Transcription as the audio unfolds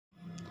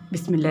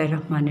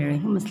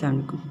Bismillahirrahmanirrahim.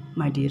 Assalamu alaikum,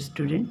 my dear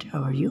student. How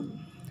are you?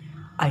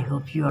 I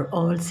hope you are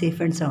all safe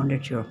and sound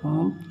at your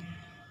home.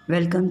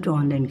 Welcome to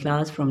online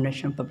class from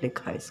National Public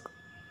High School.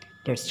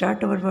 Let's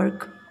start our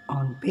work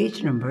on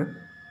page number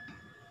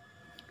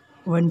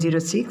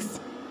 106.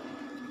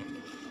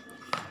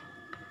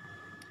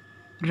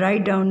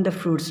 Write down the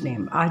fruits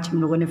name. आज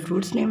हम लोगों ने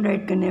fruits name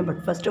write करने हैं,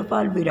 but first of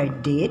all we write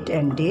date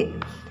and day.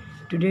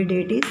 Today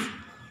date is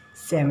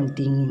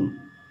 17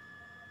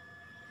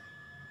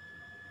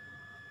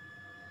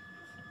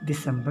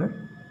 December.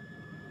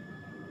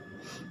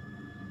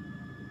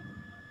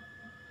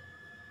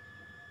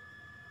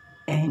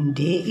 And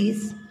day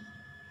is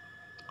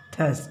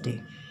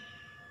Thursday.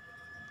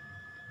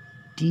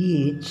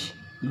 THURSDAY.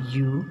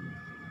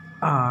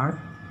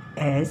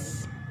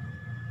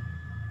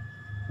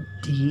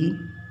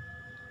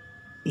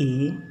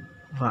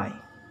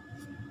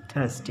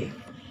 Thursday.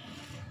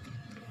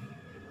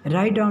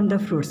 Write down the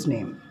fruits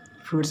name.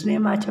 Fruits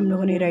name आज हम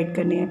लोगों ने write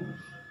करने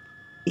हैं.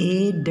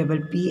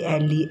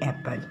 APPLE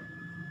apple.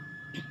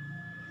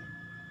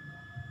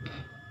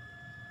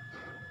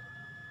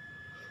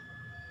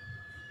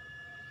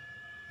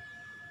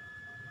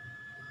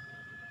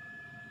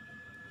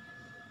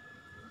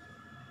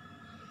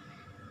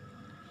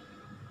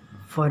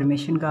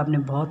 फॉर्मेशन का आपने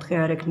बहुत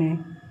ख्याल रखना है.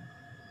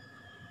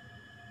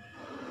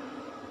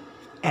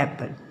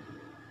 Apple,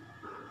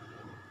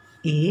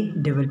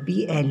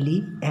 APPLE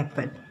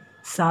Apple.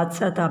 साथ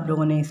साथ आप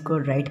लोगों ने इसको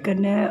राइट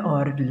करना है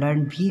और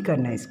लर्न भी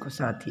करना है इसको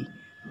साथ ही.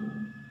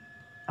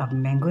 अब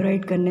मैंगो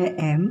राइट करना है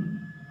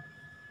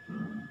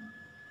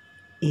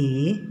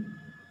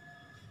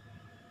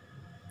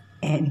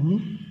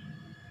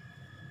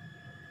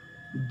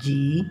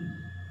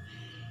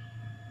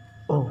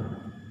MANGO.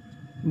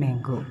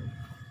 मैंगो.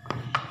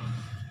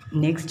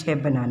 नेक्स्ट है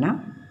बनाना.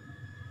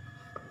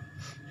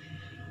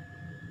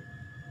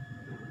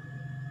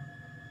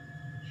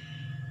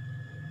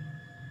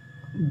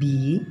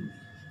 BANANA.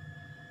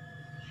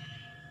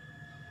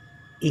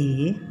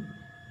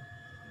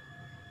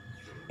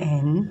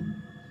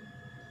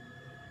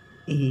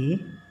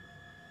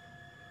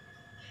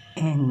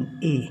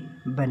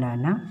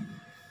 बनाना.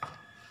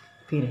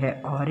 फिर है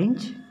orange.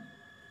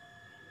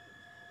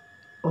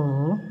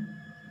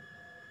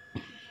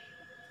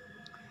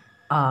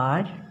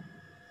 ORANGE.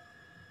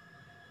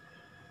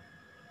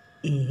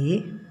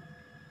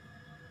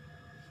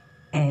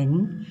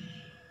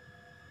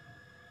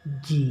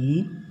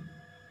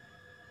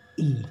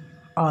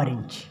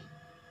 orange.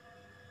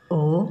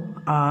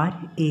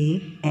 ORANGE.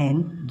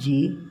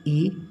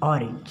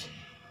 orange.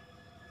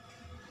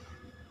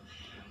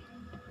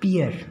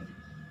 Pear.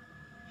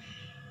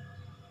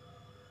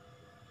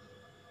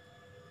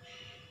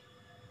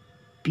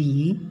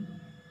 PEAR.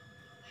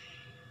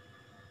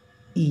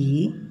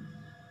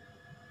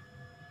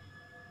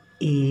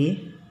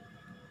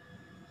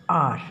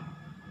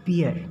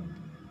 pear.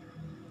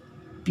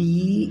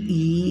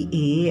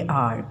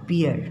 PEAR.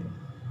 pear.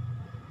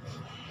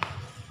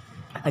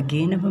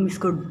 Again अब हम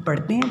इसको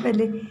पढ़ते हैं.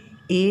 पहले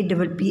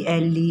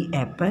APPLE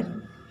Apple.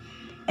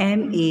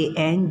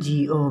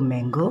 MANGO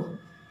mango.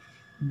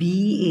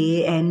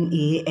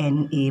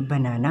 BANANA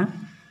बनाना.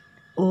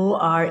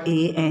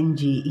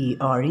 ORANGE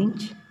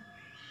orange.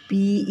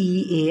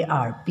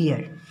 PEAR pear.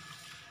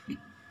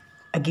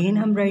 Again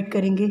हम राइट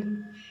करेंगे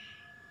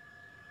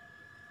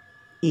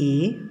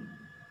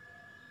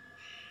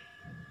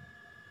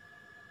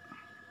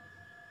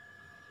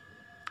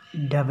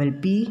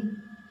APPLE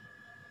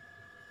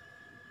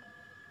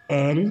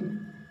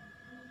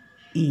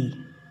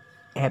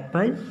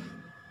एप्पल.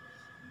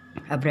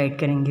 अब राइट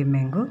करेंगे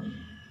मैंगो.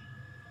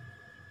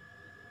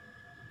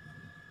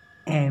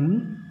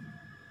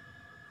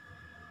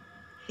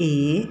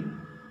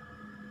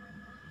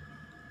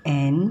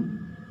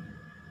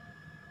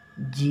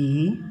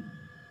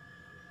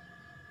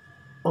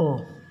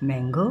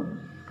 मैंगो.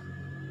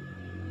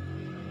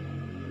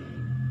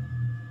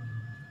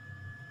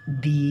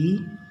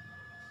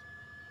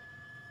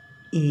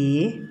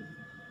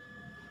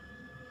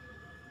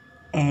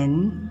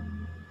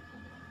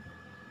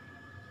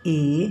 BANANA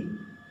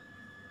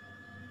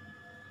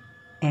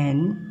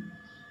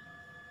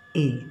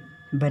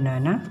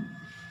बनाना.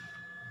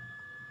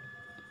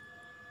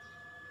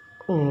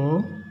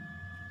 ORANGE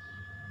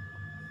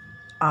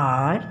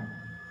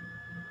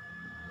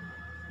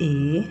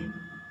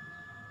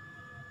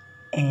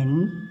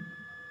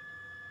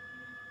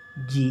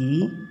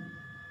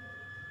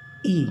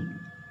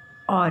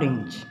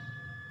orange.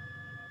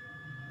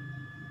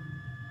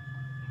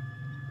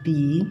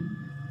 PEAR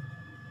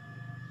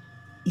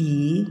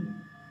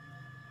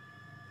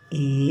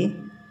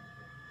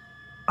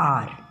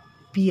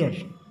pear.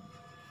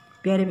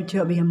 प्यारे बच्चों,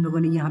 अभी हम लोगों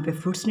ने यहाँ पे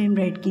फ्रूट्स नेम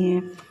राइट किए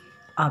हैं.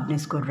 आपने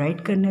इसको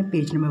राइट करना है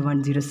पेज नंबर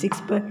 106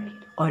 पर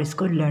और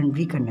इसको लर्न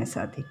भी करना है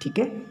साथ ही. ठीक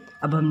है.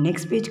 अब हम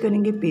नेक्स्ट पेज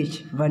करेंगे,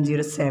 पेज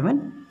 107.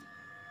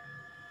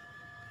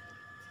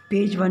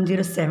 पेज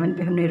 107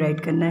 पे हमने राइट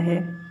करना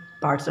है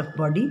parts of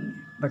body.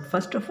 But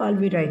first of all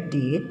we write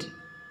date.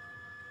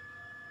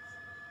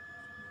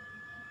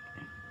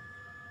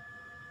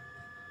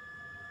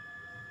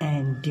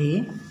 and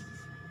day,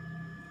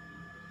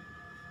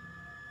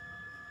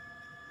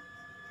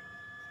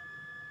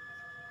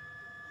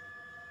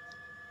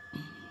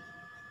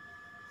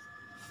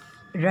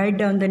 write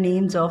down the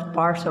names of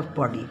parts of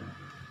body.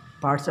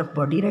 parts of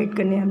body right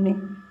करने हैं हमने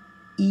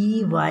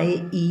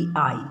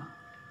EYEI।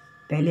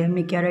 पहले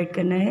हमें क्या राइट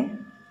करना है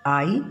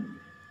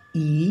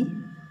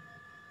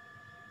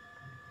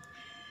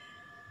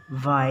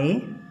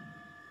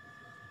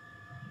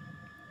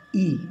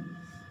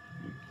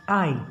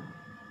IEYEI।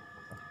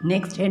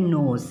 नेक्स्ट है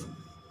knows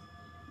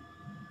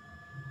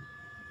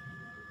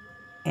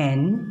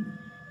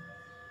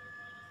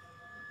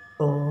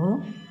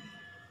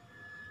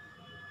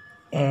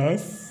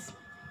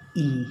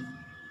NOSE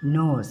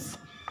nose।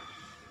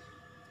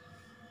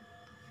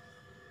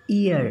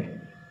 ear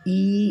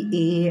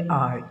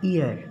EAR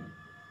ear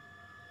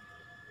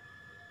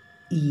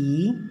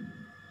EAR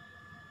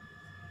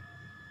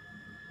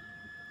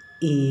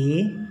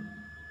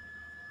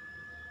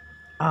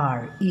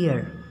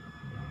ear।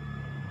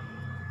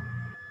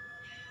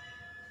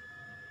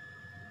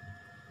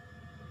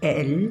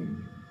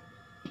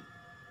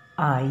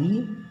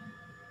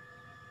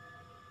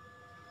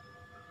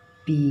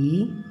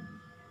 LIPS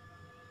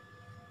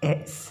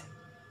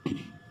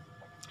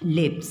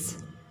lips।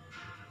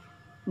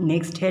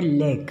 Next है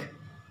leg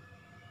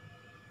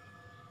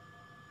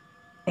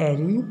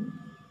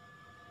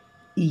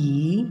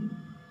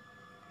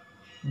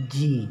LEG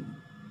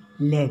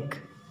leg.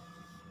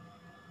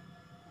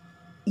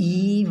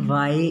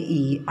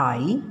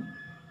 EYEI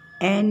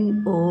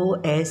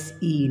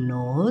NOSE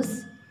nose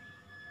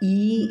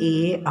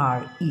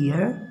EAR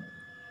ear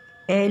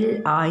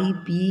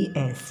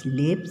LIPS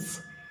lips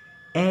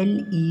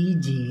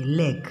LEG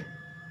leg।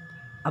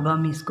 अब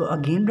हम इसको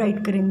अगेन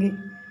राइट करेंगे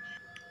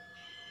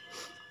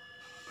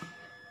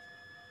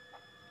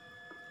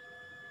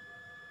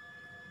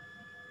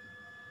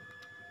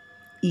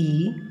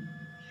EYEI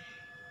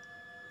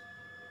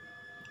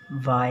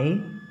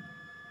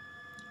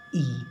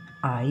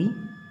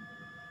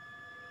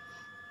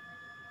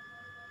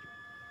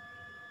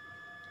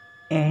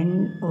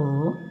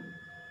NOSE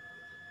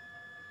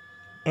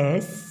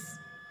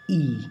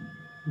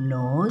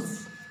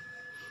nose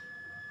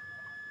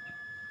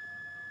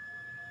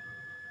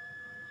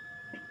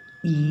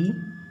EAR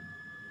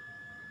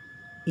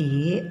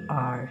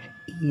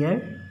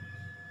ear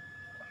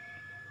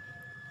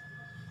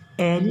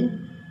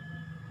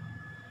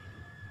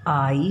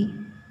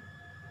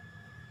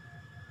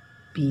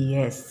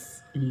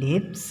LIPS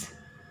lips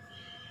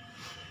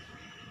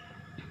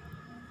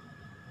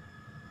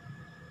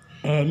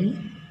LEG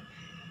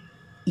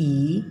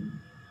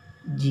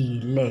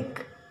leg।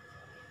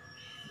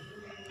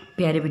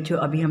 प्यारे बच्चों,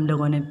 अभी हम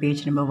लोगों ने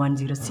पेज नंबर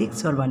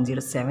 106 और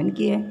 107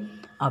 किए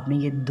हैं। आपने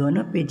ये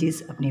दोनों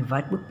पेजेस अपनी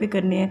वर्कबुक पे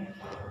करने हैं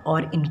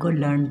और इनको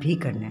लर्न भी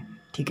करना है।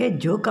 ठीक है,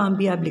 जो काम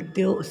भी आप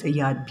लिखते हो उसे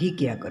याद भी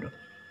किया करो।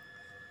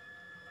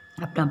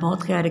 अपना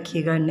बहुत ख्याल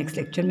रखिएगा। नेक्स्ट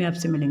लेक्चर में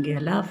आपसे मिलेंगे।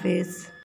 अल्लाह हाफिज़।